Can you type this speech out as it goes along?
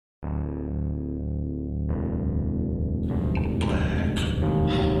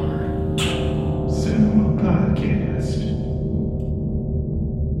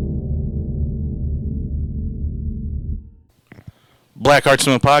Black Heart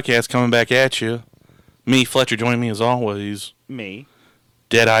Cinema Podcast coming back at you. Me, Fletcher, joining me as always. Me.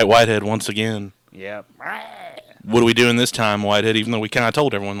 Dead-eyed Whitehead once again. Yep. What are we doing this time, Whitehead, even though we kind of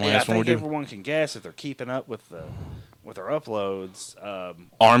told everyone last one I we're think doing? everyone can guess if they're keeping up with our uploads.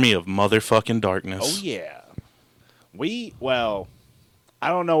 Army of Motherfucking Darkness. Oh, yeah. I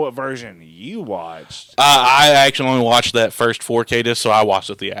don't know what version you watched. I actually only watched that first 4K disc, so I watched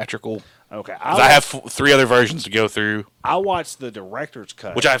the theatrical. Okay. I have three other versions to go through. I watched the director's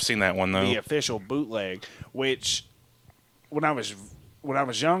cut. Which I've seen that one, though. The official bootleg, which when I was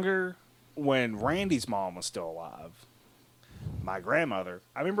younger, when Randy's mom was still alive, my grandmother,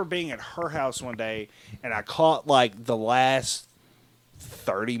 I remember being at her house one day, and I caught, like, the last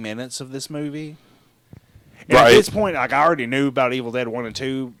 30 minutes of this movie. And right. At this point, like, I already knew about Evil Dead 1 and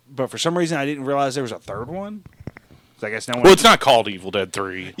 2, but for some reason I didn't realize there was a third one. So I guess no one... Well, it's not called Evil Dead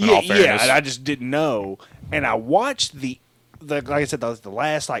 3, in all fairness. Yeah, and I just didn't know. And I watched the like I said, the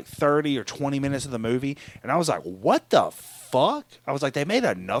last, like, 30 or 20 minutes of the movie, and I was like, what the fuck? I was like, they made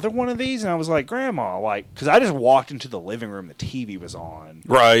another one of these? And I was like, Grandma, like... Because I just walked into the living room, the TV was on.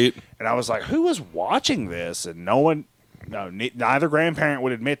 Right. And I was like, who was watching this? And neither grandparent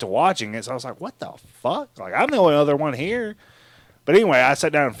would admit to watching it, so I was like, what the fuck? Like, I'm the only other one here. But anyway, I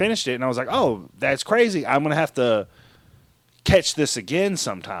sat down and finished it, and I was like, oh, that's crazy. I'm going to have to catch this again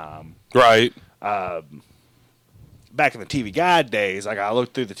sometime. Right. Back in the TV Guide days, like, I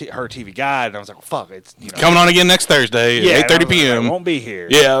looked through her TV Guide, and I was like, well, fuck, it's, coming on again next Thursday at 8:30 p.m. I won't be here.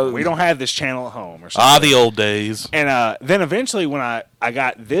 Yeah. We don't have this channel at home or something. The old days. And then eventually when I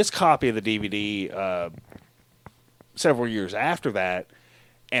got this copy of the DVD several years after that,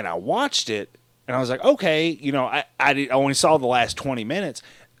 and I watched it, and I was like, okay, I only saw the last 20 minutes.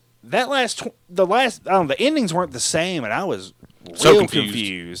 The endings weren't the same, and I was so real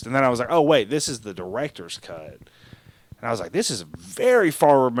confused. And then I was like, oh wait, this is the director's cut, and I was like, this is very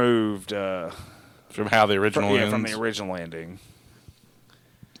far removed from how the original ends. From the original ending.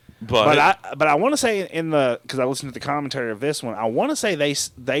 But I want to say because I listened to the commentary of this one, I want to say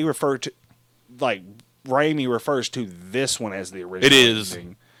they refer to, like, Raimi refers to this one as the original. It is.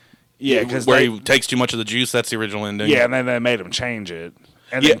 Ending. Yeah, because he takes too much of the juice. That's the original ending. Yeah, and then they made him change it,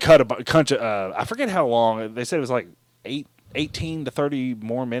 and then cut I forget how long. They said it was like 18 to 30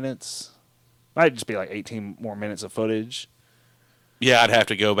 more minutes. Might just be like 18 more minutes of footage. Yeah, I'd have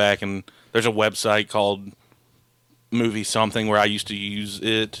to go back, and there's a website called Movie Something where I used to use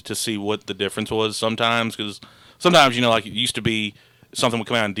it to see what the difference was sometimes, because sometimes, like, it used to be something would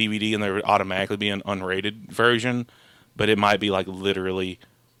come out on DVD and there would automatically be an unrated version, but it might be like literally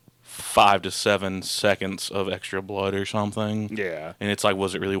 5 to 7 seconds of extra blood or something. Yeah. And it's like,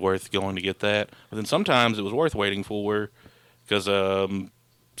 was it really worth going to get that? But then sometimes it was worth waiting for, because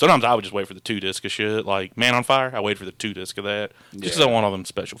sometimes I would just wait for the 2-disc of shit. Like Man on Fire, I waited for the 2-disc of that, just because I want all them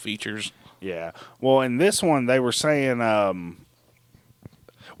special features. Yeah. Well, in this one, they were saying,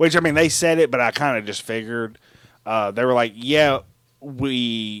 which, I mean, they said it, but I kind of just figured. They were like, yeah,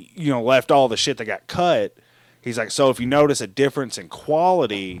 we, left all the shit that got cut. He's like, so if you notice a difference in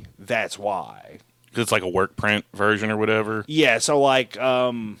quality, that's why. Because it's like a work print version or whatever. Yeah, so like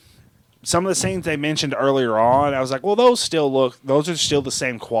some of the scenes they mentioned earlier on, I was like, well, those are still the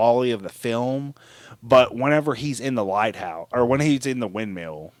same quality of the film. But whenever he's in the lighthouse, or when he's in the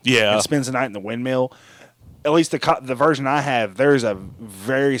windmill, and spends the night in the windmill, at least the version I have, there's a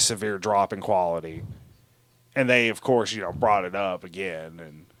very severe drop in quality. And they, of course, brought it up again,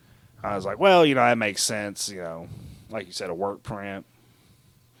 and I was like, well, that makes sense, like you said, a work print.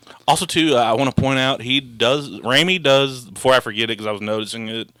 Also, too, I want to point out, Raimi does, before I forget it, because I was noticing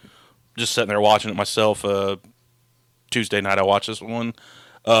it, just sitting there watching it myself, Tuesday night I watched this one,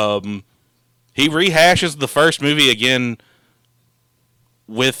 he rehashes the first movie again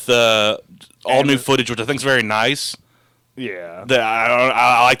with all new footage, which I think is very nice. Yeah.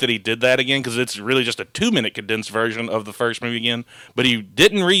 I like that he did that again, because it's really just a 2-minute condensed version of the first movie again. But he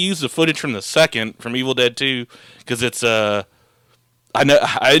didn't reuse the footage from the second, from Evil Dead 2, because it's I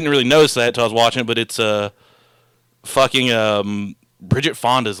didn't really notice that until I was watching it, but it's fucking Bridget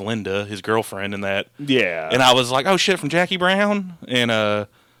Fonda's Linda, his girlfriend, in that. Yeah. And I was like, oh shit, from Jackie Brown, and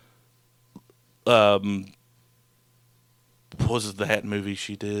what was that movie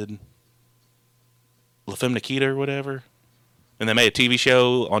she did? La Femme Nikita or whatever. And they made a TV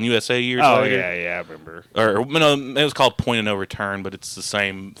show on USA years later. Oh, yeah, I remember. Or no, it was called Point of No Return, but it's the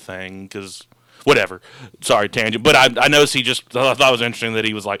same thing, because whatever. Sorry, tangent. But I noticed I thought it was interesting that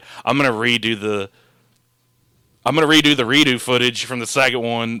he was like, I'm going to redo the redo footage from the second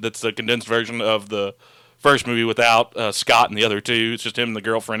one that's the condensed version of the first movie without Scott and the other two. It's just him and the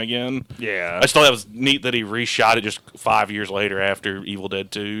girlfriend again. Yeah. I just thought that was neat that he reshot it just 5 years later after Evil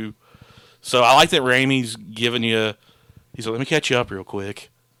Dead 2. So I like that Raimi's giving you. He's like, let me catch you up real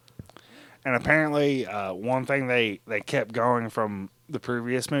quick. And apparently, one thing they kept going from the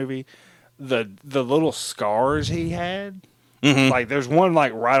previous movie, the little scars he had. Mm-hmm. Like there's one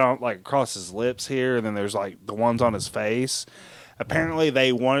like right on like across his lips here, and then there's like the ones on his face. Apparently,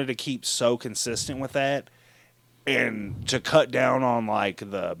 they wanted to keep so consistent with that, and to cut down on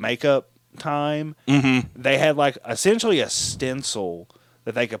like the makeup time. Mm-hmm. They had like essentially a stencil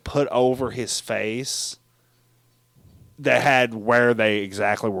that they could put over his face that had where they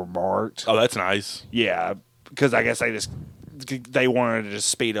exactly were marked. Oh, that's nice. Yeah, because I guess they wanted to just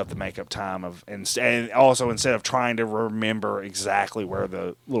speed up the makeup time and also instead of trying to remember exactly where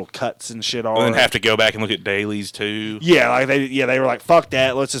the little cuts and shit are, And then have to go back and look at dailies too. Yeah, like they were like, fuck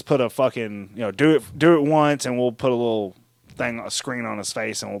that. Let's just put a fucking do it once, and we'll put a little a screen on his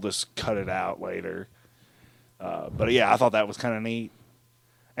face, and we'll just cut it out later. But yeah, I thought that was kind of neat.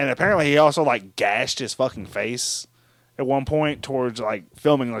 And apparently, he also like gashed his fucking face at one point towards like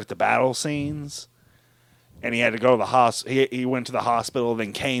filming like the battle scenes. And he had to go to the hospital. He went to the hospital,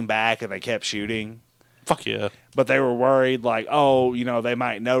 then came back, and they kept shooting. Fuck yeah. But they were worried, like, oh, they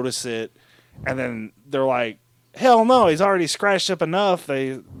might notice it. And then they're like, hell no, he's already scratched up enough.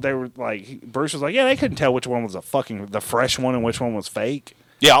 They were like, Bruce was like, yeah, they couldn't tell which one was the fresh one and which one was fake.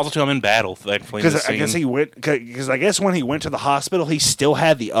 Yeah, also tell him in battle. Because I guess I guess when he went to the hospital, he still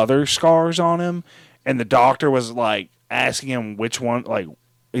had the other scars on him. And the doctor was like asking him which one, like,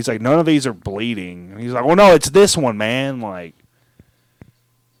 he's like, none of these are bleeding. And he's like, well, no, it's this one, man. Like,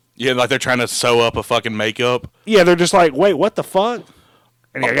 yeah, like they're trying to sew up a fucking makeup. Yeah, they're just like, wait, what the fuck?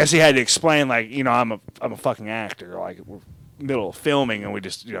 And I guess he had to explain, like, I'm a fucking actor. Like, we're middle of filming, and we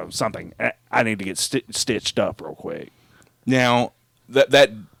just, something. I need to get stitched up real quick. Now,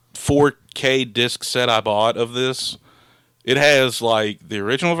 that 4K disc set I bought of this, it has like the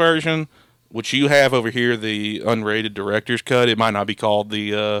original version, which you have over here, the unrated director's cut. It might not be called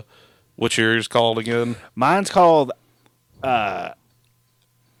the, what's yours called again? Mine's called, well,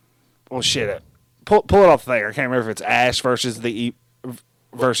 shit. Pull it off the thing. I can't remember if it's Ash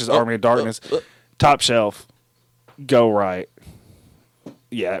versus Army of Darkness. Top shelf. Go right.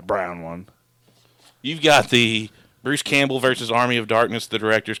 Yeah, that brown one. You've got the Bruce Campbell versus Army of Darkness, the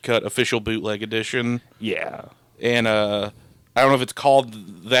director's cut, official bootleg edition. Yeah. And, I don't know if it's called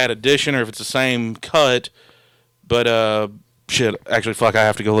that edition or if it's the same cut, but shit, actually, fuck, I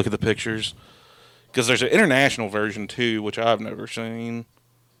have to go look at the pictures. Because there's an international version, too, which I've never seen,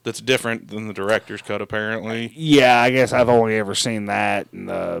 that's different than the director's cut, apparently. Yeah, I guess I've only ever seen that and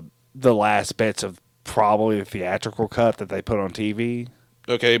the last bits of probably the theatrical cut that they put on TV.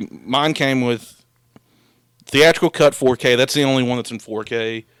 Okay, mine came with theatrical cut 4K. That's the only one that's in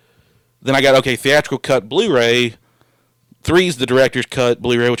 4K. Then I got, theatrical cut Blu-ray. 3's the director's cut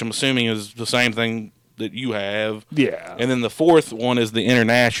Blu-ray, which I'm assuming is the same thing that you have. Yeah. And then the 4th one is the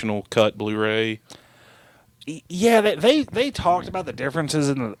international cut Blu-ray. Yeah, they talked about the differences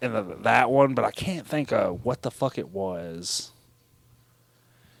in that one, but I can't think of what the fuck it was.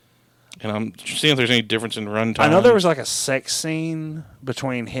 And I'm seeing if there's any difference in runtime. I know there was like a sex scene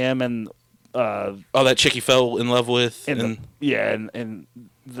between him and that chick he fell in love with. and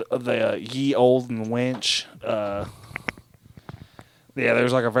the ye olden wench. Yeah,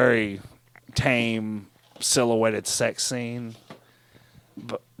 there's like a very tame silhouetted sex scene,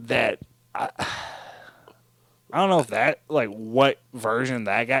 but that I don't know if that like what version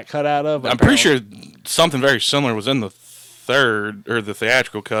that got cut out of. I'm pretty sure something very similar was in the 3rd or the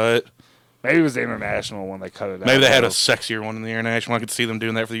theatrical cut. Maybe it was the international one they cut it out. Maybe they had a sexier one in the international. I could see them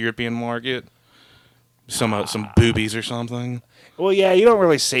doing that for the European market. Some boobies or something. Well, yeah, you don't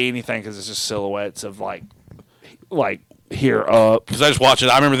really see anything because it's just silhouettes of like here up. Because I just watched it.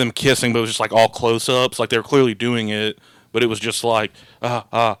 I remember them kissing, but it was just like all close-ups. Like they were clearly doing it, but it was just like,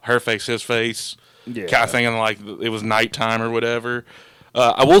 her face, his face. Yeah. Kind of thinking like it was nighttime or whatever.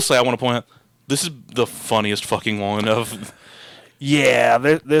 I will say, I want to point out, this is the funniest fucking one of... Yeah,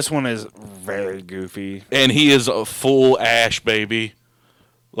 this one is very goofy. And he is a full Ash, baby.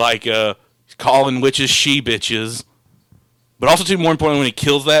 Like, calling witches she-bitches. But also, too, more importantly, when he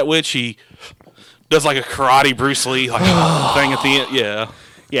kills that witch, he does like a karate Bruce Lee like thing at the end. Yeah.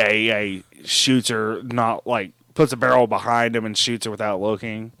 Yeah, he shoots her, not like, puts a barrel behind him and shoots her without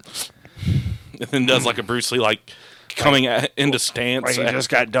looking. And then does like a Bruce Lee, like, coming into stance. Like he just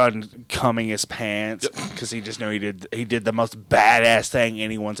got done cumming his pants because he just knew he did the most badass thing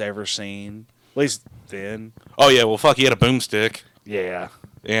anyone's ever seen. At least then. Oh, yeah, well, fuck, he had a boomstick. Yeah.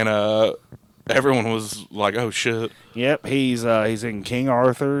 And everyone was like, "Oh shit!" Yep, he's in King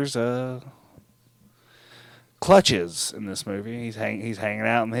Arthur's clutches in this movie. He's hanging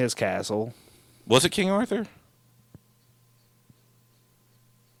out in his castle. Was it King Arthur?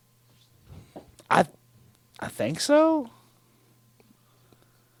 I think so.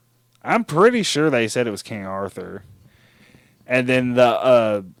 I'm pretty sure they said it was King Arthur. And then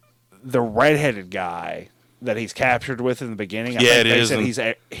the redheaded guy that he's captured with in the beginning, I think they said he's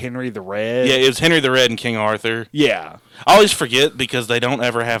Henry the Red. Yeah, it was Henry the Red and King Arthur. Yeah. I always forget because they don't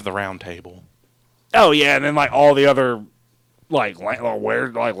ever have the round table. Oh yeah, and then like all the other where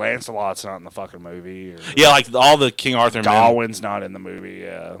Lancelot's not in the fucking movie. Or Yeah, like all the King Arthur Gawain's not in the movie,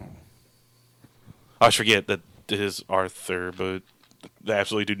 yeah. I always forget that it is Arthur, but they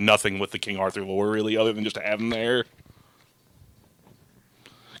absolutely do nothing with the King Arthur lore, really, other than just to have him there.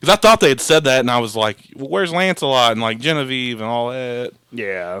 Because I thought they had said that, and I was like, well, where's Lancelot and, like, Genevieve and all that?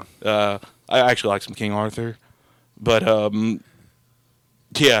 Yeah. I actually like some King Arthur. But,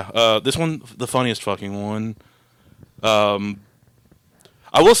 yeah, this one, the funniest fucking one. I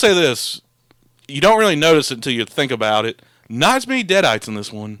will say this. You don't really notice it until you think about it. Not as many Deadites in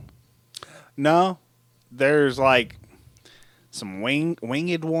this one. No. There's, like, some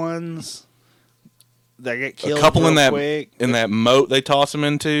winged ones that get killed. A couple real in that quick. in that moat they toss them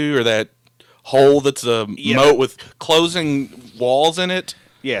into, or that hole that's a moat with closing walls in it.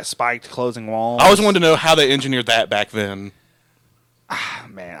 Yeah, spiked closing walls. I always wanted to know how they engineered that back then.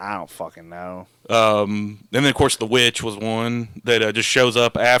 Man, I don't fucking know. And then, of course, the witch was one that just shows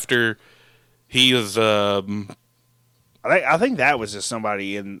up after he is... I think that was just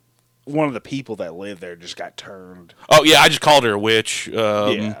somebody in... One of the people that lived there just got turned. Oh, yeah, I just called her a witch.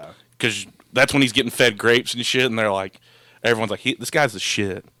 Yeah. Because that's when he's getting fed grapes and shit, and they're like... Everyone's like, this guy's the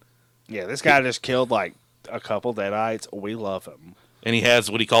shit. Yeah, this guy just killed, like, a couple Deadites. We love him. And he has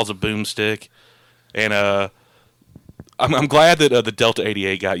what he calls a boomstick. And I'm glad that the Delta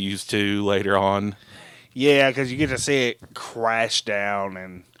 88 got used too later on. Yeah, because you get to see it crash down,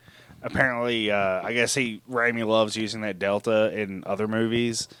 and apparently, I guess Raimi loves using that Delta in other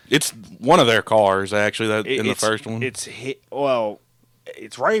movies. It's one of their cars, actually, in the first one. It's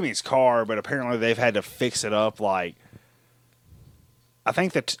Raimi's car, but apparently they've had to fix it up. Like, I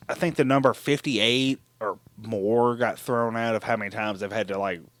think the number 58 or more got thrown out of how many times they've had to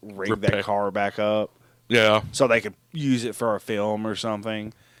like rig that car back up. Yeah, so they could use it for a film or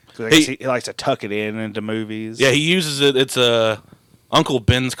something. Because he likes to tuck it into movies. Yeah, he uses it. It's Uncle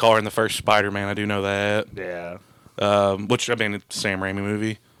Ben's car in the first Spider-Man. I do know that. Yeah. Which, I mean, it's a Sam Raimi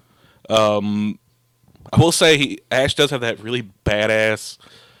movie. I will say Ash does have that really badass,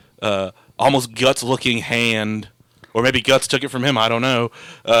 almost Guts-looking hand. Or maybe Guts took it from him. I don't know.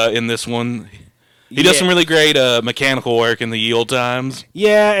 In this one, he does some really great mechanical work in the yield times.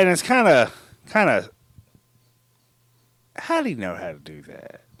 Yeah, and it's kind of. How do you know how to do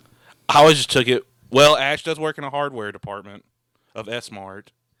that? I always just took it. Well, Ash does work in a hardware department of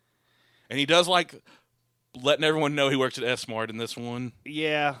S-Mart, and he does like letting everyone know he works at S-Mart in this one.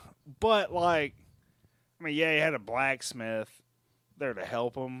 Yeah, but like, I mean, yeah, he had a blacksmith there to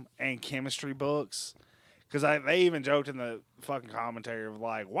help him and chemistry books. Because they even joked in the fucking commentary of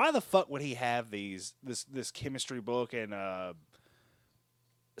like, why the fuck would he have this chemistry book and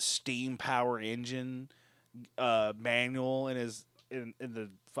steam power engine manual in the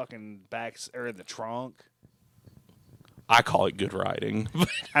fucking backs or in the trunk? I call it good writing.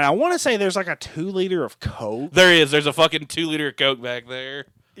 And I want to say there's like a 2 liter of Coke. There is. There's a fucking 2 liter of Coke back there.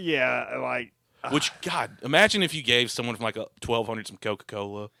 Yeah, like. Which, God, imagine if you gave someone from like a 1200 some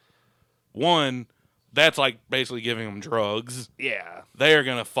Coca-Cola. One. That's like basically giving them drugs. Yeah. They are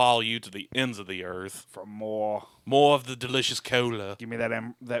going to follow you to the ends of the earth. For more. More of the delicious cola. Give me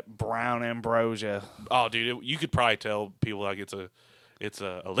that brown ambrosia. Oh, dude, you could probably tell people like it's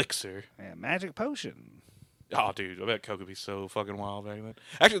a elixir. Yeah, magic potion. Oh, dude, I bet Coke would be so fucking wild back then.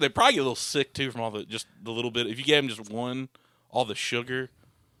 Actually, they'd probably get a little sick, too, from all the little bit. If you gave them just one, all the sugar.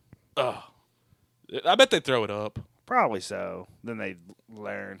 Oh. I bet they'd throw it up. Probably so. Then they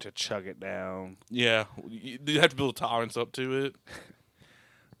learn to chug it down. Yeah, you have to build a tolerance up to it.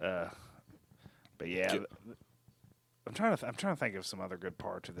 But yeah, I'm trying to think of some other good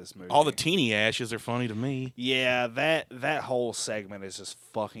parts of this movie. All the teeny ashes are funny to me. Yeah, that whole segment is just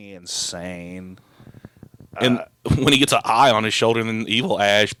fucking insane. And when he gets an eye on his shoulder, and then evil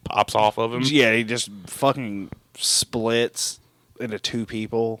Ash pops off of him. Yeah, he just fucking splits into 2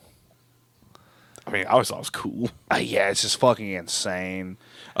 people. I mean, I always thought it was cool. Yeah, it's just fucking insane.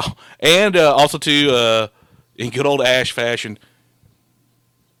 Oh, and also, too, in good old Ash fashion,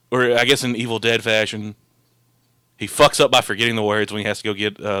 or I guess in Evil Dead fashion, he fucks up by forgetting the words when he has to go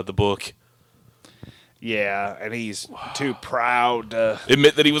get the book. Yeah, and he's too proud to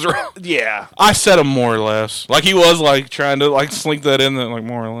admit that he was wrong. Yeah. I said him more or less. Like he was like trying to like slink that in there, like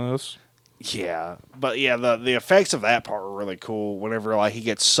more or less. Yeah. But yeah, the effects of that part were really cool. Whenever like he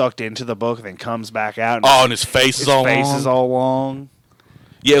gets sucked into the book and then comes back out. And his face is all long. Is all long.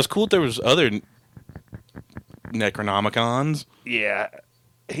 Yeah, it was cool that there was other Necronomicons. Yeah.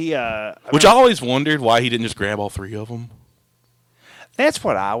 He I always wondered why he didn't just grab all three of them. That's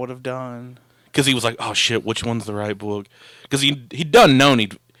what I would have done. Because he was like, oh shit, which one's the right book? Because he'd done known he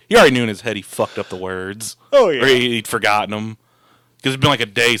already knew in his head he fucked up the words. Oh yeah, or he'd forgotten them. Because it's been like a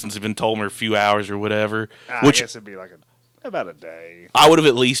day since he'd been told him, or a few hours or whatever. I guess it'd be like about a day. I would have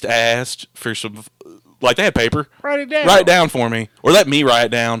at least asked for some, like they had paper. Write it down. Write it down for me, or let me write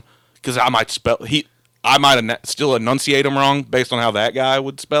it down because I might still enunciate them wrong based on how that guy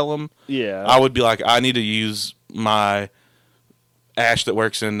would spell them. Yeah, I would be like, I need to use my Ash that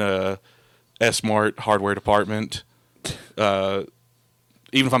works in S-Mart hardware department. Even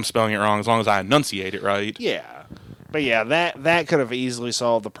if I'm spelling it wrong, as long as I enunciate it right. Yeah, but yeah, that could have easily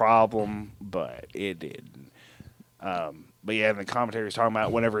solved the problem, but it didn't. But yeah, in the commentary he's talking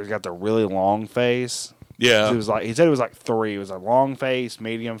about whenever he's got the really long face. Yeah, he said it was like 3. It was a long face,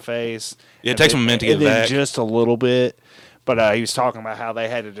 medium face. Yeah, it takes him a minute to get it back. Just a little bit. But he was talking about how they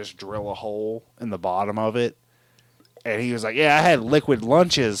had to just drill a hole in the bottom of it. And he was like, yeah, I had liquid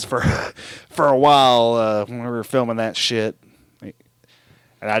lunches for a while when we were filming that shit. And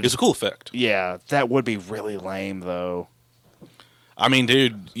it's a cool effect. Yeah, that would be really lame, though. I mean,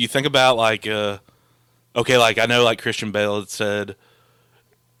 dude, you think about, like, okay, like, I know, like, Christian Bale had said,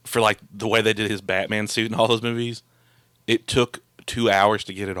 for, like, the way they did his Batman suit in all those movies, it took 2 hours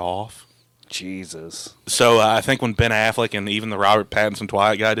to get it off. Jesus. So I think when Ben Affleck and even the Robert Pattinson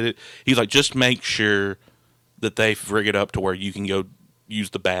Twilight guy did it, he's like, just make sure that they rig it up to where you can go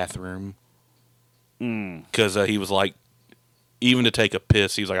use the bathroom. Because he was like, even to take a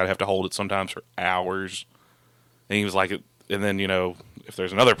piss, he was like, I'd have to hold it sometimes for hours. And he was like, and then, you know, if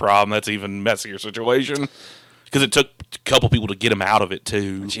there's another problem, that's even messier situation. Because it took a couple people to get him out of it,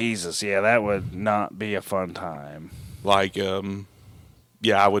 too. Jesus, yeah, that would not be a fun time. Like,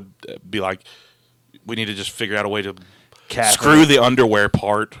 yeah, I would be like, we need to just figure out a way to screw the underwear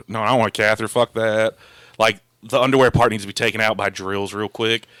part. No, I don't want a catheter. Fuck that. Like, the underwear part needs to be taken out by drills real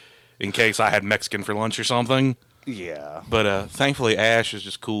quick in case I had Mexican for lunch or something. Yeah. But thankfully, Ash is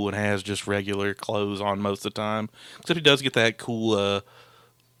just cool and has just regular clothes on most of the time. Except he does get that cool,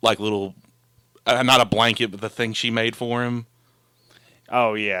 like, little, not a blanket, but the thing she made for him.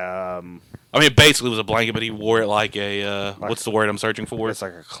 Oh, yeah. I mean, it basically was a blanket, but he wore it like a, what's the word I'm searching for? It's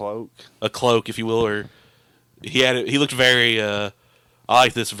like a cloak. A cloak, if you will, or he looked very, I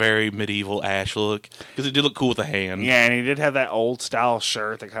like this very medieval Ash look, because it did look cool with the hand. Yeah, and he did have that old style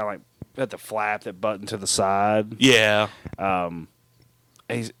shirt that kind of like had the flap that buttoned to the side. Yeah.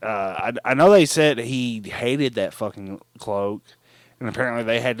 He's, I know they said he hated that fucking cloak, and apparently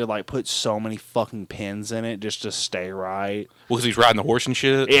they had to like put so many fucking pins in it just to stay right. Well, because he's riding the horse and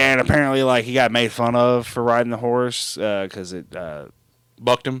shit? Yeah, and apparently like he got made fun of for riding the horse because it...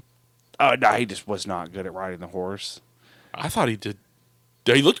 bucked him? Oh, no, he just was not good at riding the horse. I thought he did.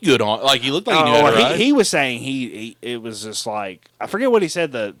 He looked good on. Like, he looked like he knew how to ride. He was saying it was just like, I forget what he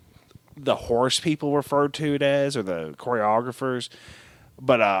said the horse people referred to it as, or the choreographers.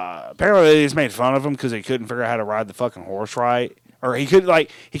 But apparently they just made fun of him because he couldn't figure out how to ride the fucking horse right. Or he couldn't,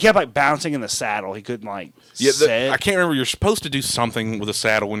 like, he kept, like, bouncing in the saddle. He couldn't, like, sit. I can't remember. You're supposed to do something with a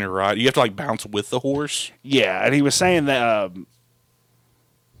saddle when you're riding. You have to, like, bounce with the horse. Yeah, and he was saying that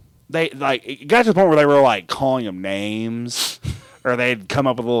they, like, it got to the point where they were, like, calling him names. Or they'd come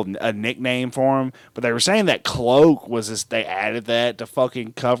up with a nickname for him. But they were saying that cloak was just, they added that to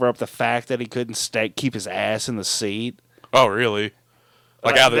fucking cover up the fact that he couldn't keep his ass in the seat. Oh, really?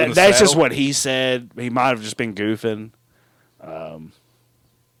 Like, out in the that's saddle? just what he said. He might have just been goofing.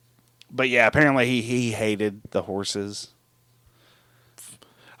 But yeah, apparently he hated the horses.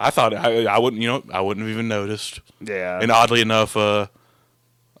 I thought I wouldn't, I wouldn't have even noticed. Yeah. And oddly enough,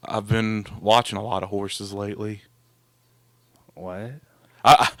 I've been watching a lot of horses lately. What?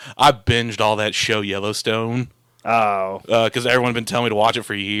 I binged all that show Yellowstone. Oh. Because everyone's been telling me to watch it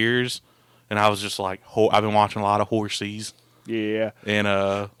for years, and I was just like, I've been watching a lot of horsies. Yeah. And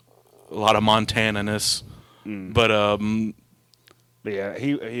a lot of Montana-ness. But yeah,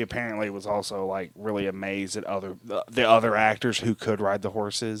 he apparently was also like really amazed at the other actors who could ride the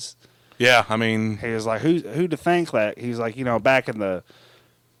horses. Yeah, I mean, he was like, who to think that? He's like, back in the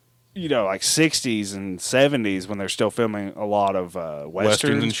like 60s and 70s when they're still filming a lot of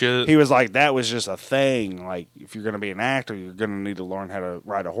westerns and shit. He was like, that was just a thing. Like, if you're going to be an actor, you're going to need to learn how to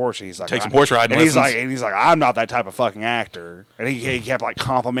ride a horse. And he's like, take some horse riding and lessons. He's like, I'm not that type of fucking actor. And he kept like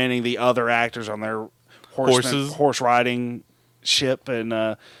complimenting the other actors on their horse riding ship,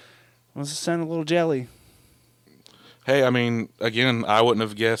 and was sounding a little jelly. Hey, I mean, again, I wouldn't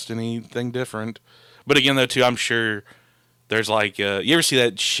have guessed anything different. But again, though, too, I'm sure there's like, you ever see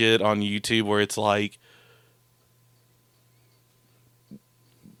that shit on YouTube where it's like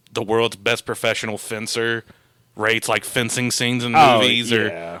the world's best professional fencer rates like fencing scenes in movies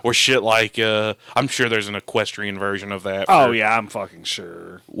or shit like, I'm sure there's an equestrian version of that. Yeah, I'm fucking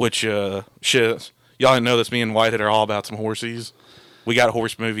sure. Which, shit, y'all didn't know this, me and Whitehead are all about some horsies. We got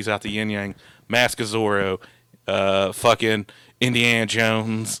horse movies out the yin yang. Mask of Zorro, fucking Indiana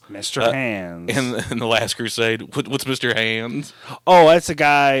Jones, Mr. Hands, and the Last Crusade. What's Mr. Hands? Oh, that's a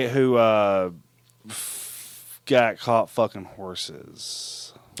guy who got caught fucking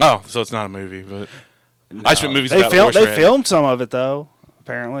horses. Oh, so it's not a movie, but No. I spent movies about horse They riding. filmed some of it though,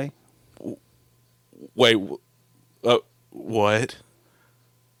 apparently. Wait, what?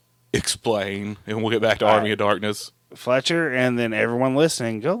 Explain, and we'll get back to Army of Darkness. Fletcher, and then everyone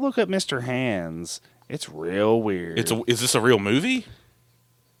listening, go look at Mr. Hands. It's real weird. Is this a real movie?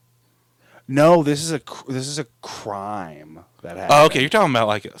 No, this is a crime that happened. Oh, okay. You're talking about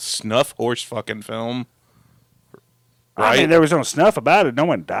like a snuff horse fucking film, right? I mean, there was no snuff about it. No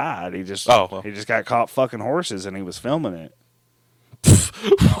one died. He just well. he just got caught fucking horses, and he was filming it.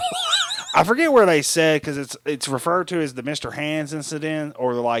 I forget where they said, because it's referred to as the Mr. Hands incident,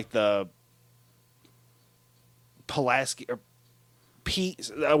 or like the Pulaski or P,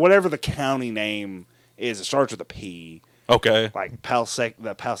 whatever the county name is. It starts with a P. Okay. Like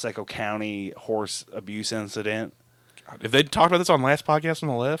the Palseco County horse abuse incident. If they talked about this on last podcast on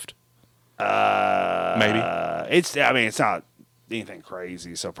the left, maybe. It's not anything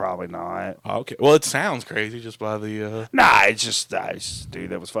crazy, so probably not. Okay. Well, it sounds crazy just by the. Nah, it's just a dude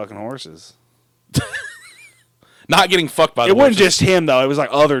that was fucking horses. Not getting fucked by the It wasn't horses. just him though; it was like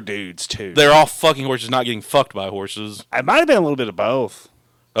other dudes too. They're all fucking horses, not getting fucked by horses. It might have been a little bit of both.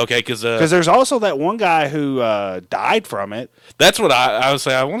 Okay, because there's also that one guy who died from it. That's what I would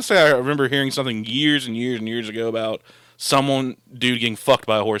say. I want to say I remember hearing something years and years and years ago about dude getting fucked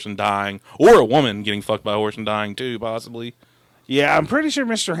by a horse and dying, or a woman getting fucked by a horse and dying too, possibly. Yeah, I'm pretty sure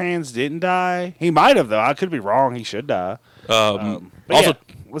Mr. Hands didn't die. He might have though. I could be wrong. He should die. Also, yeah,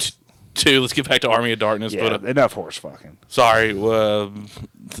 let's get back to Army of Darkness. Yeah, but enough horse fucking. Sorry.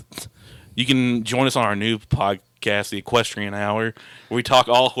 You can join us on our new podcast, The Equestrian Hour, where we talk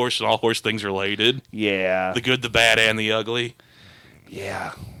all horse and all horse things related. Yeah. The good, the bad, and the ugly.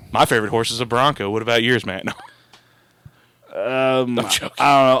 Yeah. My favorite horse is a Bronco. What about yours, Matt? No. I'm joking.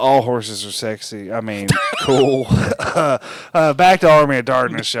 I don't know. All horses are sexy. I mean, cool. Back to Army of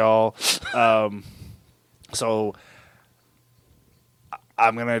Darkness, y'all. So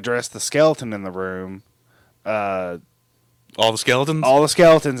I'm going to address the skeleton in the room. All the skeletons? All the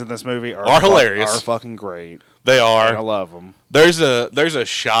skeletons in this movie are hilarious. Are fucking great. They are. And I love them. There's a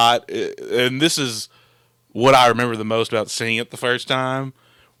shot, and this is what I remember the most about seeing it the first time,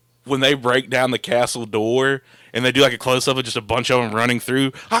 when they break down the castle door and they do like a close up of just a bunch of them running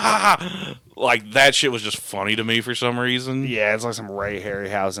through. Like that shit was just funny to me for some reason. Yeah, it's like some Ray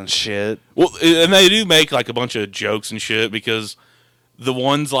Harryhausen shit. Well, and they do make like a bunch of jokes and shit, because the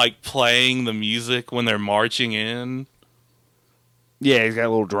ones like playing the music when they're marching in. Yeah, he's got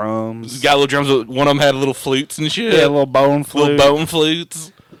little drums. He's got little drums. One of them had little flutes and shit. Yeah, little bone flute. Little bone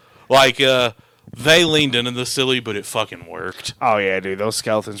flutes. Like, they leaned into the silly, but it fucking worked. Oh, yeah, dude. Those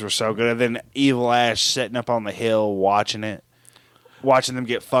skeletons were so good. And then Evil Ash sitting up on the hill watching it. Watching them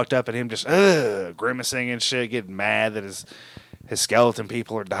get fucked up and him just grimacing and shit, getting mad that his skeleton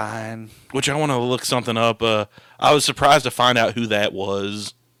people are dying. Which I want to look something up. I was surprised to find out who that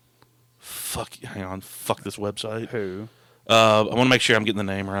was. Hang on. Fuck this website. Who? I want to make sure I'm getting the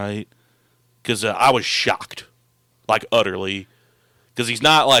name right. Because I was shocked. Like, utterly. Because he's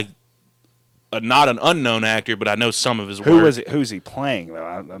not, like, not an unknown actor, but I know some of his work. Who was it? Who's he playing, though?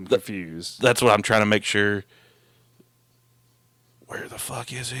 I'm confused. That's what I'm trying to make sure. Where the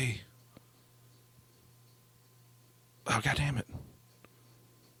fuck is he? Oh, God damn it.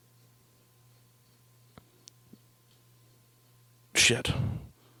 Shit.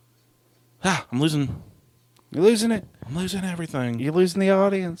 I'm losing. You're losing it. I'm losing everything. You're losing the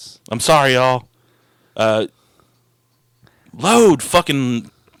audience. I'm sorry, y'all. Load fucking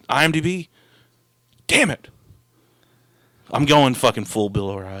IMDb. Damn it. I'm going fucking full Bill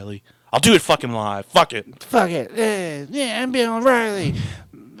O'Reilly. I'll do it fucking live. Fuck it. Fuck it. Yeah, I'm Bill O'Reilly.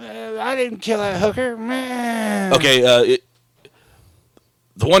 I didn't kill that hooker. Man. Okay,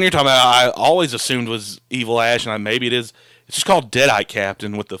 the one you're talking about, I always assumed was Evil Ash, and maybe it is. It's just called Deadeye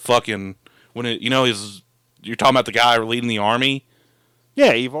Captain with the fucking you're talking about the guy leading the army.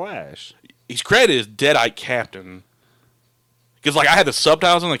 Yeah, Evil Ash. He's credited as Deadeye Captain. Because, like, I had the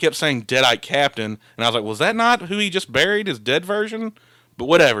subtitles and they kept saying Deadeye Captain, and I was like, was that not who he just buried, his dead version? But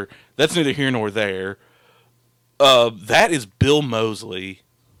whatever. That's neither here nor there. That is Bill Moseley.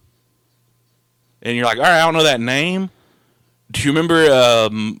 And you're like, all right, I don't know that name. Do you remember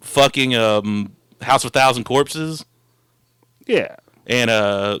fucking House of a Thousand Corpses? Yeah.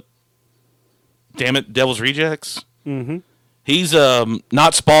 And, damn it, Devil's Rejects? Mm-hmm. He's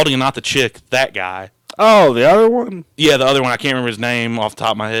not Spalding and not the chick, that guy. Oh, the other one? Yeah, the other one. I can't remember his name off the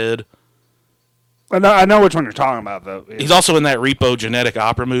top of my head. I know which one you're talking about, though. He's also in that Repo Genetic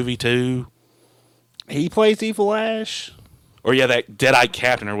Opera movie, too. He plays Evil Ash? Or, yeah, that Deadeye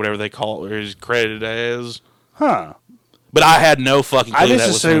Captain or whatever they call it, or he's credited as. Huh. But I had no fucking clue that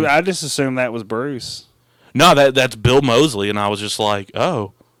was him. I just assumed that was Bruce. No, that's Bill Moseley, and I was just like,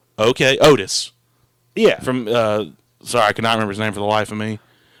 oh, okay. Otis. Yeah. From, sorry, I cannot remember his name for the life of me.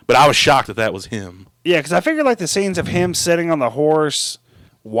 But I was shocked that was him. Yeah, because I figured, like, the scenes of him sitting on the horse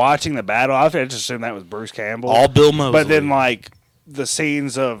watching the battle, I just assumed that was Bruce Campbell. All Bill Moseley. But then, like, the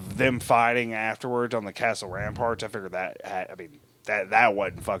scenes of them fighting afterwards on the castle ramparts, I figured that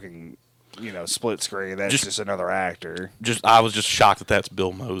wasn't fucking, split screen. That's just another actor. I was just shocked that's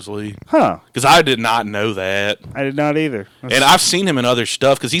Bill Moseley. Huh. Because I did not know that. I did not either. And I've seen him in other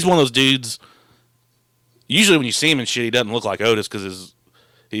stuff, because he's one of those dudes, usually when you see him in shit, he doesn't look like Otis, because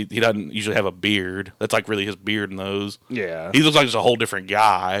he doesn't usually have a beard. That's like really his beard in those. Yeah. He looks like just a whole different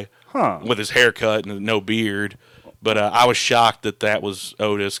guy. Huh. With his haircut and no beard. But I was shocked that was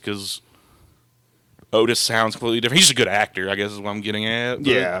Otis, because Otis sounds completely different. He's just a good actor, I guess is what I'm getting at. But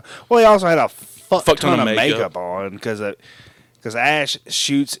Yeah. Well, he also had a fuck ton of makeup makeup on, because Ash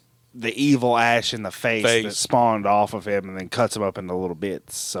shoots the evil Ash in the face that spawned off of him and then cuts him up into little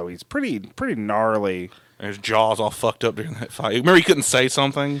bits. So he's pretty gnarly. And his jaw's all fucked up during that fight. Remember he couldn't say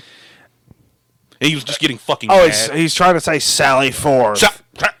something? He was just getting fucking mad. He's trying to say Sally Forth.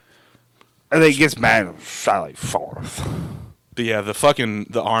 And then he gets mad. Sally Forth. But yeah,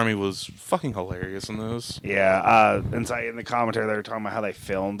 the army was fucking hilarious in this. Yeah, and so in the commentary they were talking about how they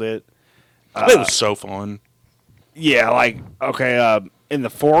filmed it. It was so fun. Yeah, like, okay, in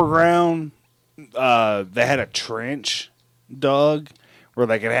the foreground, they had a trench dug where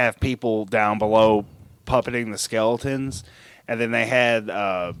they could have people down below puppeting the skeletons, and then they had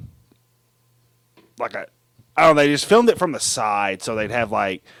they just filmed it from the side, so they'd have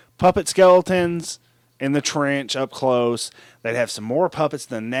like puppet skeletons in the trench up close. They'd have some more puppets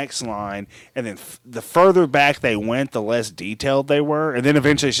in the next line, and then the further back they went, the less detailed they were, and then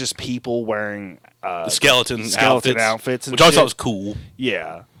eventually it's just people wearing the skeleton outfits and which I thought was cool.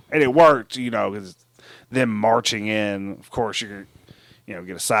 Yeah, and it worked, because them marching in, of course, you're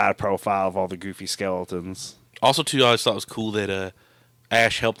get a side profile of all the goofy skeletons. Also, too, I always thought it was cool that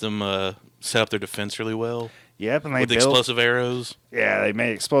Ash helped them set up their defense really well. Yep, and they built explosive arrows. Yeah, they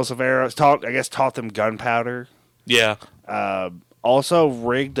made explosive arrows. Taught them gunpowder. Yeah. Also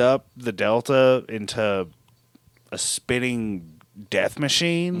rigged up the Delta into a spinning death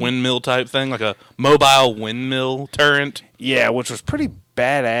machine. Windmill type thing, like a mobile windmill turret. Yeah, which was pretty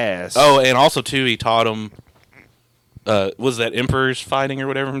badass. Oh, and also, too, he taught them... was that Emperor's fighting or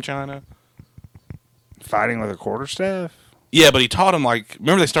whatever from China? Fighting with a quarterstaff? Yeah, but he taught him, like...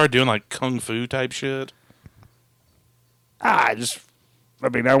 Remember they started doing, like, kung fu type shit? I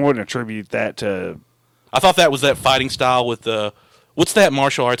wouldn't attribute that to... I thought that was that fighting style with the... What's that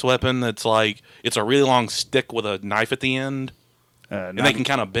martial arts weapon that's like... It's a really long stick with a knife at the end? And they can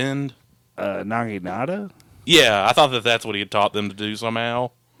kind of bend? Naginata? Yeah, I thought that's what he had taught them to do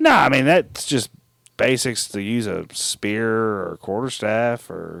somehow. No, I mean, that's just basics to use a spear or a quarterstaff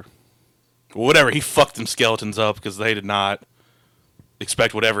or... Whatever, he fucked them skeletons up because they did not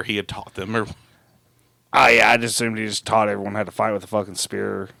expect whatever he had taught them. Oh, yeah, I just assumed he just taught everyone how to fight with a fucking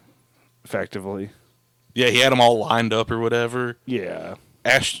spear effectively. Yeah, he had them all lined up or whatever. Yeah.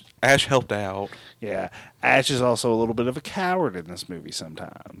 Ash helped out. Yeah. Ash is also a little bit of a coward in this movie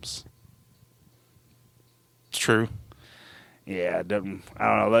sometimes. It's true. Yeah, I don't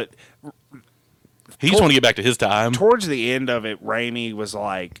know. He just want to get back to his time. Towards the end of it, Raimi was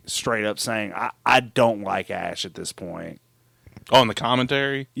like straight up saying, I don't like Ash at this point. Oh, in the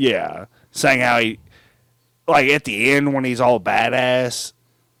commentary? Yeah. Saying how he, like at the end when he's all badass,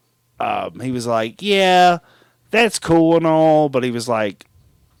 he was like, yeah, that's cool and all, but he was like,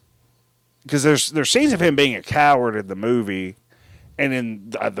 because there's scenes of him being a coward in the movie, and in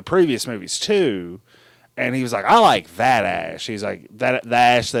the previous movies too. And he was like, I like that Ash. He's like, the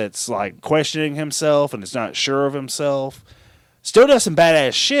Ash that's like questioning himself and is not sure of himself. Still does some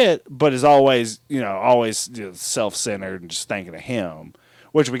badass shit, but is always, self-centered and just thinking of him.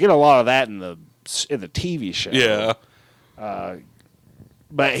 Which we get a lot of that in the TV show. Yeah.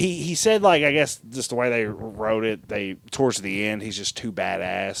 But he said, like, I guess just the way they wrote it, towards the end, he's just too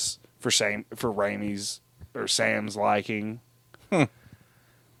badass for Raimi's or Sam's liking.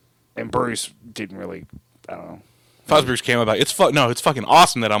 And Bruce didn't really, I don't know. If I was Bruce Campbell, it's fucking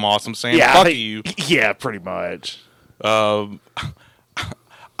awesome that I'm awesome, Sam. Yeah, Fuck you. Yeah, pretty much. I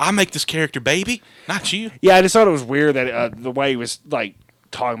make this character, baby, not you. Yeah, I just thought it was weird that the way he was like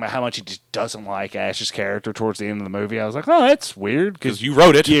talking about how much he just doesn't like Ash's character towards the end of the movie. I was like, oh, that's weird because you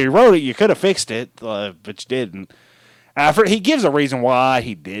wrote it. Yeah, you wrote it. You could have fixed it, but you didn't. He gives a reason why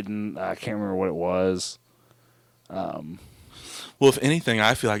he didn't. I can't remember what it was. Well, if anything,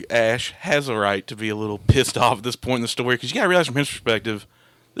 I feel like Ash has a right to be a little pissed off at this point in the story because you got to realize from his perspective,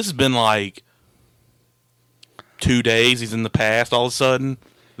 this has been like 2 days he's in the past all of a sudden,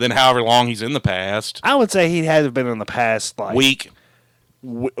 then however long he's in the past. I would say he has been in the past like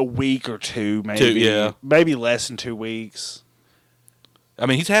a week or two, maybe. Maybe less than 2 weeks. I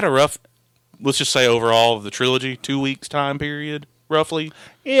mean, he's had a rough, let's just say overall of the trilogy, 2 weeks time period, roughly.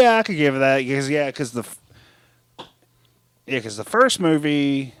 Yeah, I could give it that because the first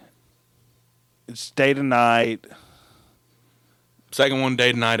movie, it's day to night. Second one,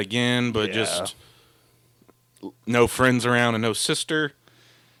 day to night again, but just no friends around and no sister.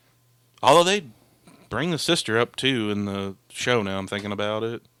 Although they bring the sister up too in the show now, I'm thinking about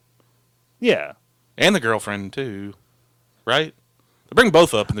it. Yeah. And the girlfriend too, right? They bring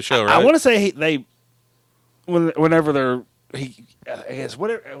both up in the show, right? I want to say whenever they're I guess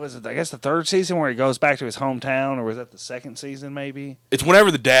whatever was it? I guess the third season where he goes back to his hometown, or was that the second season? Maybe it's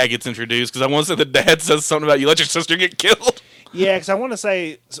whenever the dad gets introduced. Because I want to say the dad says something about you let your sister get killed. Yeah, because I want to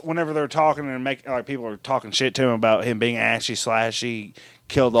say whenever they're talking and people are talking shit to him about him being ashy /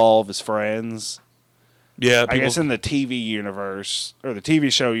 killed all of his friends. Yeah, I guess in the TV universe or the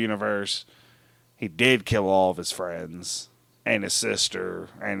TV show universe, he did kill all of his friends and his sister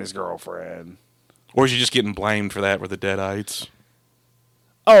and his girlfriend. Or is he just getting blamed for that with the Deadites?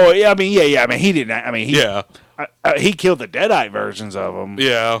 Oh, yeah, I mean, he didn't. I mean, he killed the Deadite versions of them.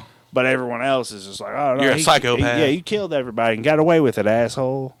 Yeah. But everyone else is just like, oh, no. You're a psychopath. You killed everybody and got away with it,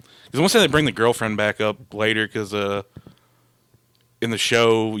 asshole. Because once they bring the girlfriend back up later, because in the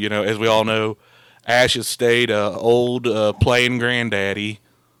show, as we all know, Ash has stayed old playing granddaddy,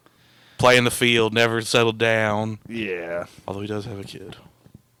 playing the field, never settled down. Yeah. Although he does have a kid.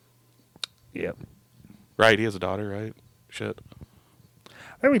 Yep. Right, he has a daughter, right? Shit. I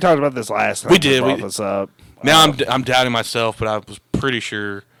think we talked about this last time. We did. Brought this up. Now I'm doubting myself, but I was pretty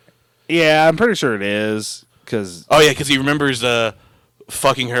sure. Yeah, I'm pretty sure it is. Because he remembers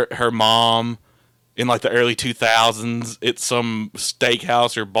fucking her mom in like the early 2000s at some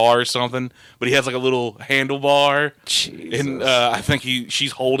steakhouse or bar or something. But he has like a little handlebar. Jesus. And I think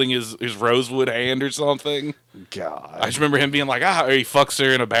she's holding his rosewood hand or something. God. I just remember him being like, or he fucks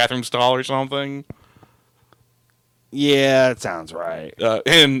her in a bathroom stall or something. Yeah, it sounds right.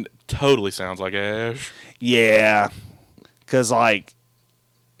 And totally sounds like Ash. Yeah. Because, like,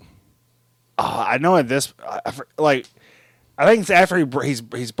 I know at this, I think it's after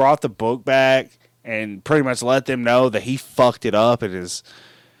he's brought the book back and pretty much let them know that he fucked it up and is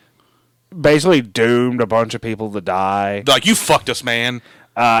basically doomed a bunch of people to die. Like, you fucked us, man.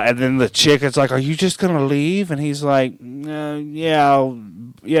 And then the chick is like, "Are you just gonna leave?" And he's like, "Yeah,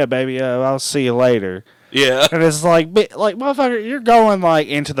 baby, I'll see you later." Yeah. And it's like, motherfucker, you're going like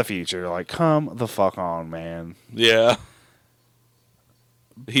into the future. Like, come the fuck on, man. Yeah.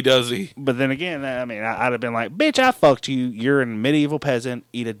 He does. But then again, I mean, I'd have been like, bitch, I fucked you. You're a medieval peasant.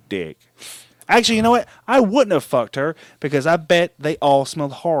 Eat a dick. Actually, you know what? I wouldn't have fucked her because I bet they all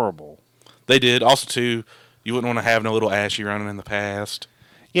smelled horrible. They did. Also, too, you wouldn't want to have no little Ashy running in the past.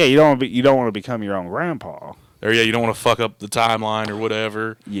 Yeah, you don't want to become your own grandpa. Or you don't want to fuck up the timeline or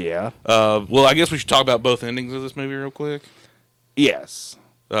whatever. Yeah. Well, I guess we should talk about both endings of this movie real quick. Yes.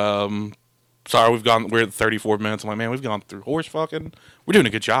 Sorry, we're at 34 minutes. I'm like, man, we've gone through horse fucking. We're doing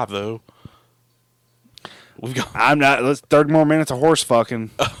a good job though. Let's 30 more minutes of horse fucking.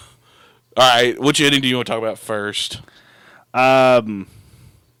 All right, which ending do you want to talk about first? Let's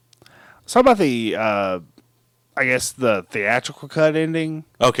talk about the I guess the theatrical cut ending.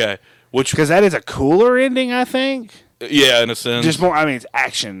 Okay. Because that is a cooler ending, I think. Yeah, in a sense. Just more, I mean, it's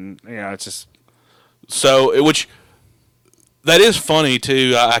action. It's just. So, that is funny,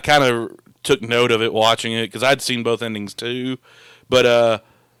 too. I kind of took note of it watching it, because I'd seen both endings, too. But at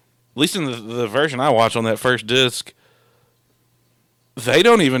least in the version I watched on that first disc, they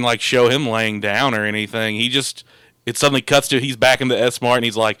don't even like show him laying down or anything. It suddenly cuts to he's back in the S Mart and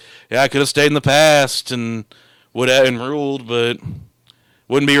he's like, yeah, I could have stayed in the past and would have and ruled, but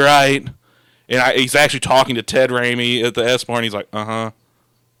wouldn't be right. And he's actually talking to Ted Raimi at the S Mart and he's like, all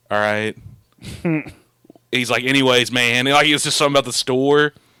right. He's like, anyways, man. And like, it's just something about the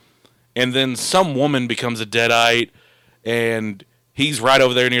store. And then some woman becomes a Deadite and he's right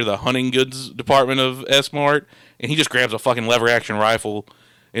over there near the hunting goods department of S Mart. And he just grabs a fucking lever action rifle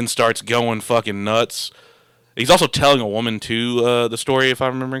and starts going fucking nuts. He's also telling a woman, too, the story, if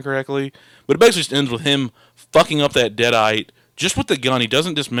I'm remembering correctly. But it basically just ends with him fucking up that Deadite just with the gun. He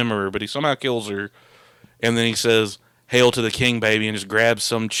doesn't dismember her, but he somehow kills her. And then he says, "Hail to the king, baby," and just grabs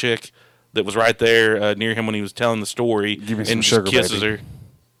some chick that was right there near him when he was telling the story. Give me some and sugar, just kisses baby. her.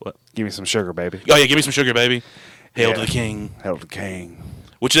 What? Give me some sugar, baby. Oh, yeah, give me some sugar, baby. Hail to the king. Hail to the king.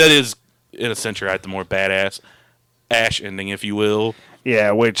 Which that is, in a sense, right, the more badass Ash ending, if you will.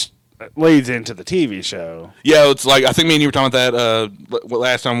 Yeah, which leads into the TV show. Yeah, it's like, I think me and you were talking about that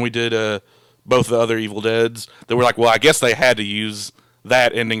last time we did both the other Evil Deads. They were like, well, I guess they had to use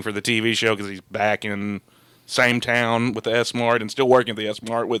that ending for the TV show because he's back in same town with the S Mart and still working at the S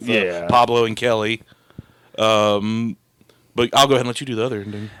Mart with Pablo and Kelly. But I'll go ahead and let you do the other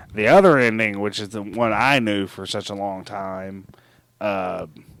ending. The other ending, which is the one I knew for such a long time,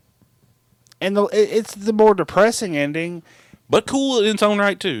 and it's the more depressing ending. But cool in its own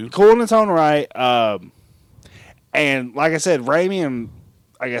right, too. Cool in its own right. And like I said, Raimi and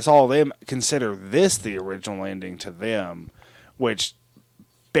I guess all of them consider this the original ending to them, which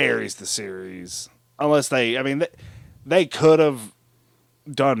buries the series. Unless they could have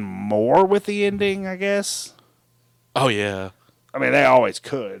done more with the ending, I guess. Oh, yeah. I mean, they always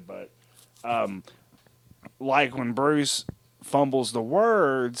could, but like when Bruce fumbles the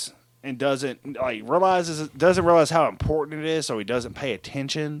words and doesn't realize how important it is, so he doesn't pay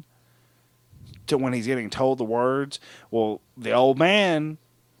attention to when he's getting told the words. Well, the old man,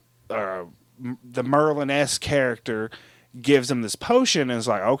 the Merlin-esque character, gives him this potion and is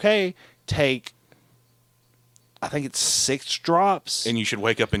like, okay, take, I think it's 6 drops. And you should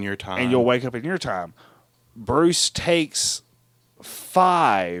wake up in your time. And you'll wake up in your time. Bruce takes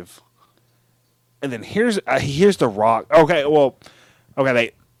 5. And then here's the rock.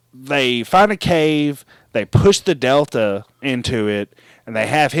 Okay, they find a cave, they push the Delta into it, and they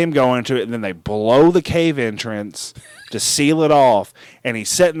have him go into it, and then they blow the cave entrance to seal it off. And he's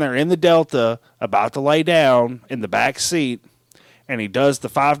sitting there in the Delta, about to lay down in the back seat, and he does the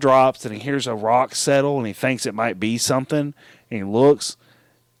 5 drops, and he hears a rock settle, and he thinks it might be something, and he looks,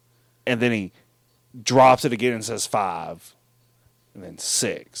 and then he drops it again and says 5, and then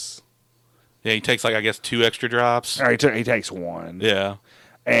 6. Yeah, he takes, 2 extra drops. Or he takes 1. Yeah.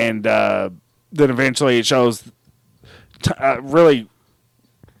 And then eventually it shows really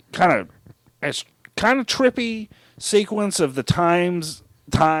kind of trippy sequence of the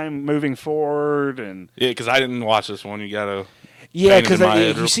time moving forward. And yeah, because I didn't watch this one. You got to... Yeah, because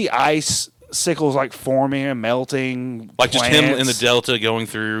you see icicles forming and melting. Like plants. Just him in the Delta going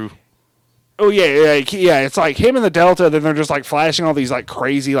through... Oh, yeah. It's like him in the Delta, then they're just flashing all these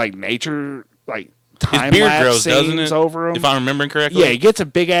crazy nature... His beard grows, doesn't it? Over him. If I'm remembering correctly. Yeah, he gets a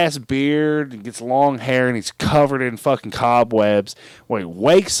big ass beard, he gets long hair, and he's covered in fucking cobwebs. When he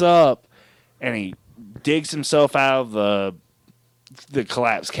wakes up and he digs himself out of the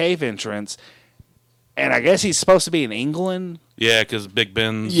collapsed cave entrance, and I guess he's supposed to be in England. Yeah, because Big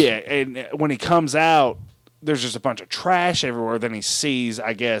Ben's. Yeah, and when he comes out, there's just a bunch of trash everywhere. Then he sees,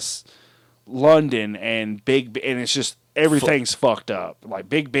 I guess, London and it's just. Everything's fucked up.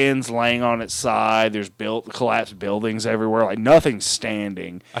 Big Ben's laying on its side. There's collapsed buildings everywhere. Nothing's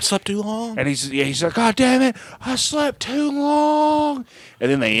standing. I slept too long. And he's like, God damn it, I slept too long.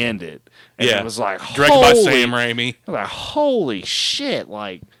 And then they end it. And it was directed by Sam Raimi. Holy shit!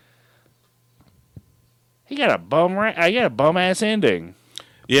 He got a bum ass ending.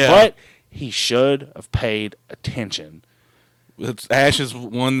 Yeah, but he should have paid attention. It's Ash's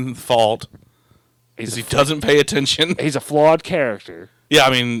one fault. He doesn't pay attention. He's a flawed character. Yeah,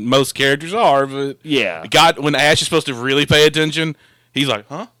 I mean, most characters are, but yeah. When Ash is supposed to really pay attention, he's like,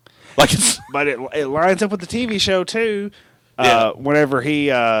 huh? But it lines up with the TV show, too. Yeah. Whenever he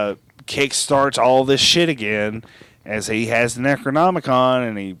kickstarts all this shit again, as he has the Necronomicon,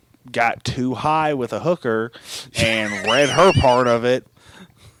 and he got too high with a hooker and read her part of it.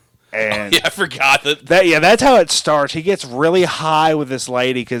 And I forgot that. That's how it starts. He gets really high with this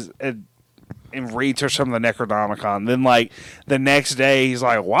lady because... and research some of the Necronomicon. Then, like, the next day, he's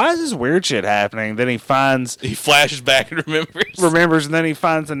like, why is this weird shit happening? Then he flashes back and remembers. and then he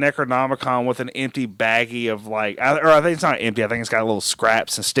finds the Necronomicon with an empty baggie of, like, I think it's not empty. I think it's got little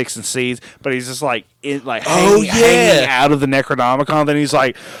scraps and sticks and seeds. But he's just, like, hanging out of the Necronomicon. Then he's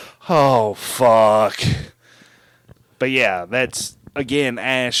like, oh, fuck. But, yeah, that's, again,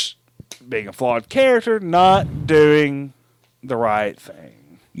 Ash being a flawed character, not doing the right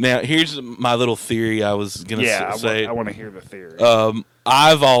thing. Now, here's my little theory I was going to say. I want to hear the theory.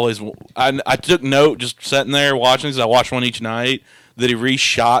 I took note just sitting there watching, because I watched one each night, that he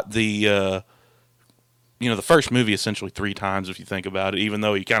reshot the first movie essentially 3 times, if you think about it, even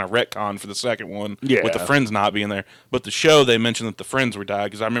though he kind of retconned for the second one with the friends not being there. But the show, they mentioned that the friends were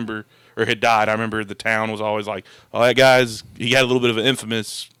died, because had died. I remember the town was always like, oh, that guy's, he had a little bit of an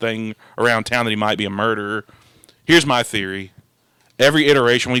infamous thing around town that he might be a murderer. Here's my theory. Every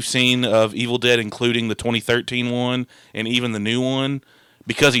iteration we've seen of Evil Dead, including the 2013 one and even the new one,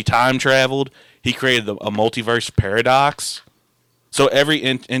 because he time traveled, he created a multiverse paradox. So every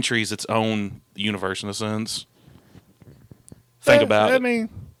entry is its own universe in a sense. Think about it.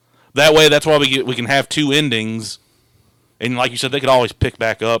 That way, that's why we can have 2 endings, and like you said, they could always pick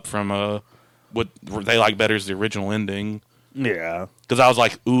back up from what they like better is the original ending. Yeah, because I was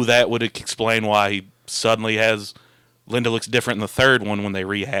like, ooh, that would explain why he suddenly has. Linda looks different in the third one when they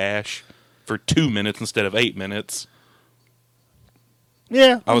rehash for 2 minutes instead of 8 minutes.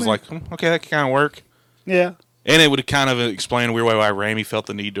 Yeah. I was like, okay, that could kind of work. Yeah. And it would kind of explain a weird way why Raimi felt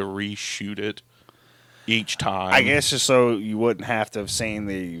the need to reshoot it each time. I guess just so you wouldn't have to have seen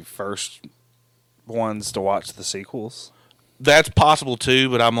the first ones to watch the sequels. That's possible too,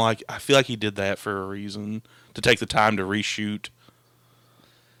 but I'm like, I feel like he did that for a reason, to take the time to reshoot.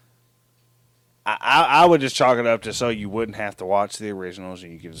 I would just chalk it up to so you wouldn't have to watch the originals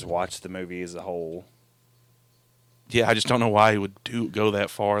and you could just watch the movie as a whole. Yeah, I just don't know why he would go that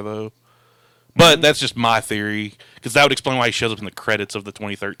far, though. But that's just my theory, because that would explain why he shows up in the credits of the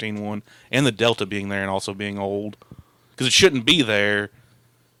 2013 one, and the Delta being there and also being old. Because it shouldn't be there,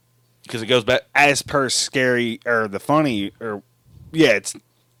 because it goes back... As per scary, or the funny, or... Yeah,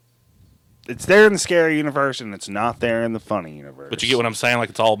 it's there in the scary universe, and it's not there in the funny universe. But you get what I'm saying? Like,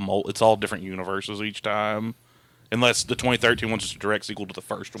 it's all different universes each time. Unless the 2013 one's just a direct sequel to the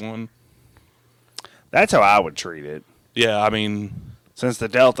first one. That's how I would treat it. Yeah, I mean... Since the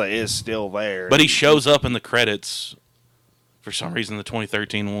Delta is still there. But he shows up in the credits, for some reason, the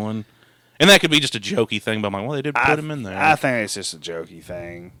 2013 one. And that could be just a jokey thing, but I'm like, well, they did put him in there. I think it's just a jokey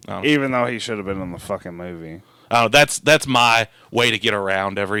thing. Oh. Even though he should have been in the fucking movie. Oh, that's my way to get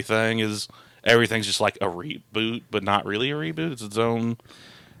around everything, is everything's just like a reboot, but not really a reboot. It's its own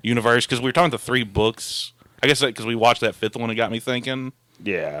universe. Because we were talking the 3 books. I guess because we watched that 5th one, it got me thinking.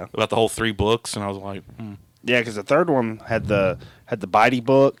 Yeah. About the whole 3 books, and I was like, Yeah, because the 3rd one had the Bitey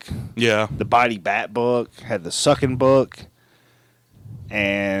book. Yeah. The Bitey Bat book. Had the Sucking book.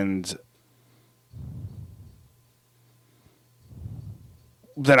 And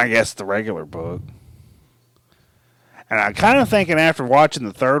then I guess the regular book. And I'm kind of thinking after watching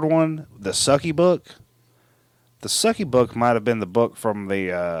the 3rd one, the Sucky book might have been the book from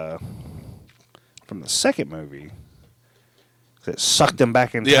the 2nd movie. It sucked him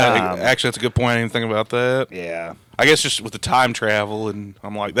back in time. Yeah, actually, that's a good point. I didn't think about that. Yeah. I guess just with the time travel, and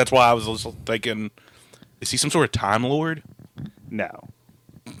I'm like, that's why I was also thinking, is he some sort of Time Lord? No.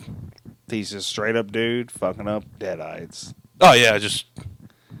 He's just straight up dude fucking up Deadites. Oh, yeah, just...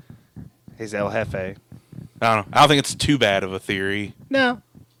 He's El Jefe. I don't know. I don't think it's too bad of a theory. No.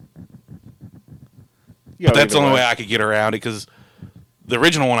 But that's the only way I could get around it, because the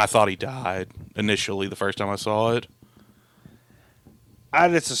original one, I thought he died initially the first time I saw it. I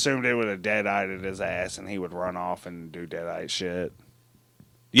just assumed it would have deadited his ass and he would run off and do deadite shit.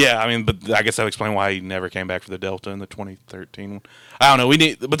 Yeah, I mean, but I guess that would explain why he never came back for the Delta in the 2013 one. I don't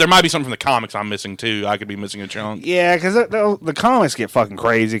know. But there might be something from the comics I'm missing, too. I could be missing a chunk. Yeah, because the comics get fucking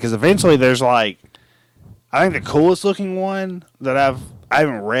crazy, because eventually there's like... I think the coolest looking one that I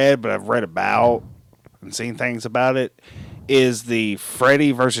haven't read, but I've read about and seen things about it, is the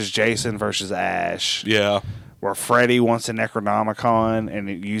Freddy versus Jason versus Ash. Yeah. Where Freddy wants a Necronomicon and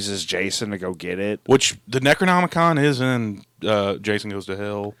it uses Jason to go get it. Which the Necronomicon is in Jason Goes to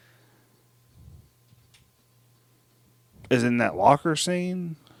Hell. Is it in that locker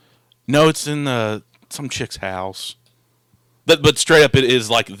scene? No, it's in some chick's house. But straight up, it is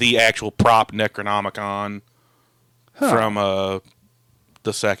like the actual prop Necronomicon from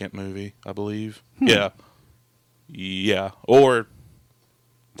the second movie, I believe. Yeah. Yeah. Or...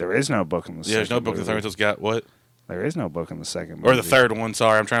 There is no book in the second movie. There's no book in the third. It's got what? There is no book in the second movie. Or the third one,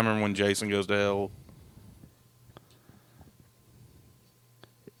 sorry. I'm trying to remember when Jason goes to hell.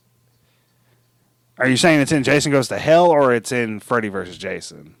 Are you saying it's in Jason Goes to Hell or it's in Freddy vs.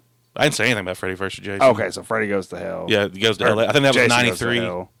 Jason? I didn't say anything about Freddy vs. Jason. Okay, so Freddy Goes to Hell. Yeah, he goes to hell. I think that was Jason 93. Goes to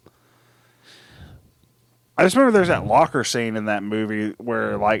Hell. I just remember there's that locker scene in that movie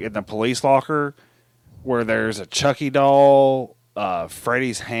where, like, in the police locker, where there's a Chucky doll,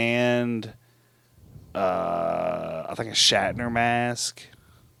 Freddy's hand, I think a Shatner mask.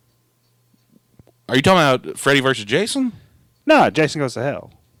 Are you talking about Freddy vs. Jason? No, Jason Goes to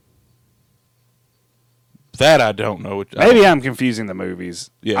Hell. That I don't know. Maybe I'm confusing the movies.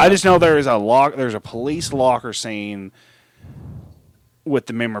 Yeah. I just know there's a police locker scene with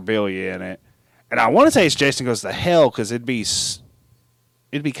the memorabilia in it, and I want to say it's Jason Goes to Hell because it'd be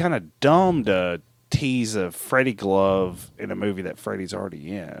kind of dumb to tease a Freddy glove in a movie that Freddy's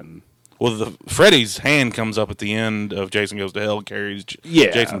already in. Well, the Freddy's hand comes up at the end of Jason Goes to Hell and carries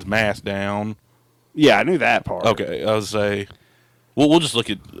Jason's mask down. Yeah, I knew that part. Okay, I would say we'll just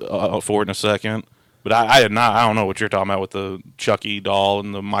look at for it in a second. But I don't know what you're talking about with the Chucky doll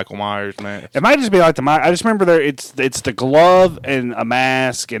and the Michael Myers mask. It might just be like I just remember it's the glove and a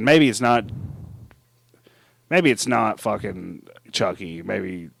mask, and maybe it's not fucking Chucky.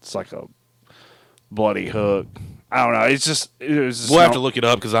 Maybe it's like a bloody hook. I don't know. It was just we'll have to look it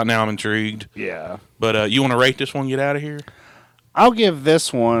up because now I'm intrigued. Yeah. But you want to rate this one? Get out of here. I'll give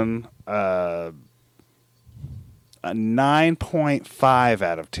this one a 9.5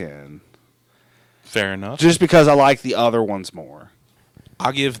 out of 10. Fair enough. Just because I like the other ones more.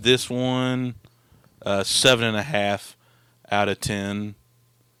 I'll give this one 7.5 out of 10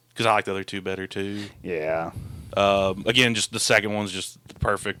 because I like the other two better too. Yeah. Again, just the second one's just the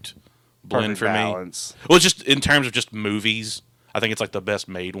perfect blend for balance. me. Well, just in terms of just movies, I think it's like the best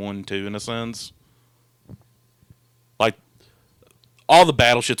made one too, in a sense. Like all the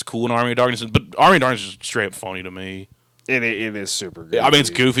battle shit's cool in Army of Darkness, but Army of Darkness is straight up funny to me. It is super good. I mean,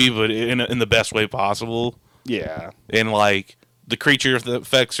 it's goofy, but in the best way possible. Yeah. And like the creature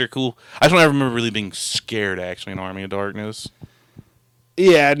effects are cool. I just don't ever remember really being scared actually in Army of Darkness.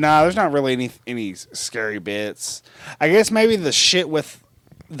 Yeah, no, there's not really any scary bits. I guess maybe the shit with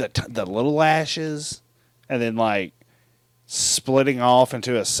the little ashes, and then like splitting off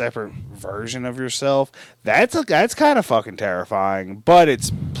into a separate version of yourself. That's kind of fucking terrifying. But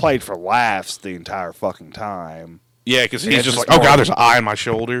it's played for laughs the entire fucking time. Yeah, because he's just like, oh god, there's an eye on my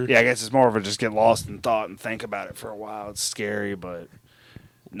shoulder. Yeah, I guess it's more of a just get lost in thought and think about it for a while. It's scary, but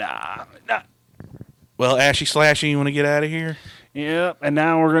nah. Well, Ashy Slashy, you want to get out of here? Yep. And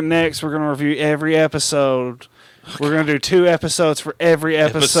now we're gonna review every episode. We're gonna do 2 episodes for every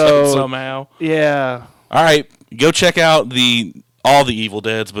episode somehow. Yeah. All right, go check out all the Evil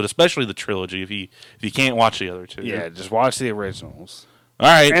Deads, but especially the trilogy if you can't watch the other two. Yeah, just watch the originals. All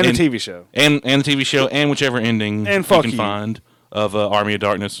right, and the TV show, and the TV show, and whichever ending and you can find of Army of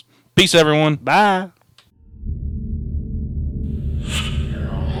Darkness. Peace, everyone. Bye.